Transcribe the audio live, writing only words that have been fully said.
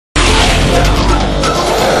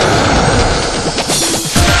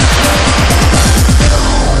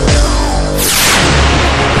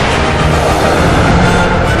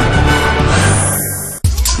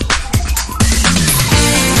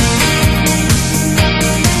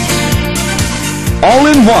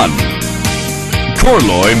in one.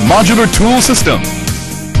 Korloy Modular Tool System.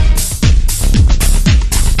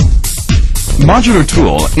 Modular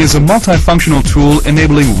Tool is a multifunctional tool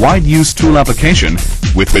enabling wide-use tool application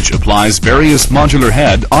with which applies various modular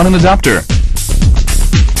head on an adapter.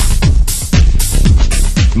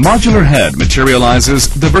 Modular head materializes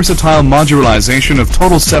the versatile modularization of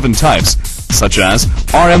total 7 types, such as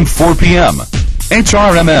RM4PM,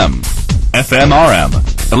 HRMM,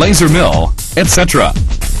 FMRM, a laser mill, etc.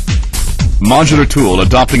 Modular tool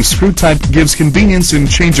adopting screw type gives convenience in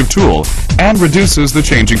change of tool and reduces the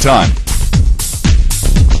changing time.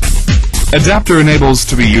 Adapter enables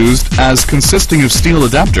to be used as consisting of steel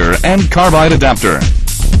adapter and carbide adapter.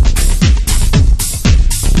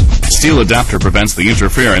 Steel adapter prevents the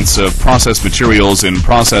interference of processed materials in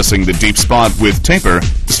processing the deep spot with taper,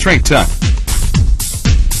 straight tip.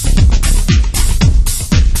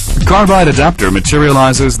 Carbide adapter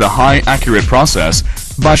materializes the high accurate process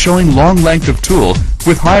by showing long length of tool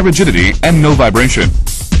with high rigidity and no vibration.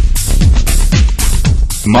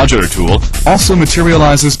 Modular tool also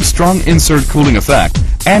materializes strong insert cooling effect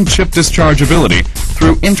and chip dischargeability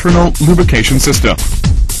through internal lubrication system.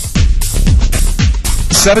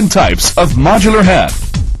 7 types of modular head.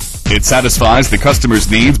 It satisfies the customer's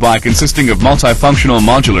needs by consisting of multifunctional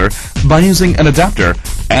modular by using an adapter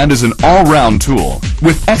and is an all-round tool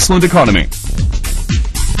with excellent economy.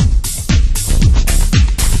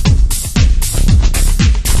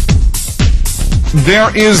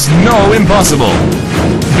 There is no impossible.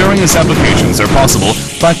 Various applications are possible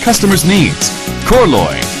by customers' needs.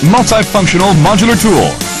 Korloy Multifunctional Modular Tool.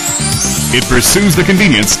 It pursues the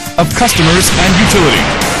convenience of customers and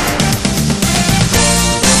utility.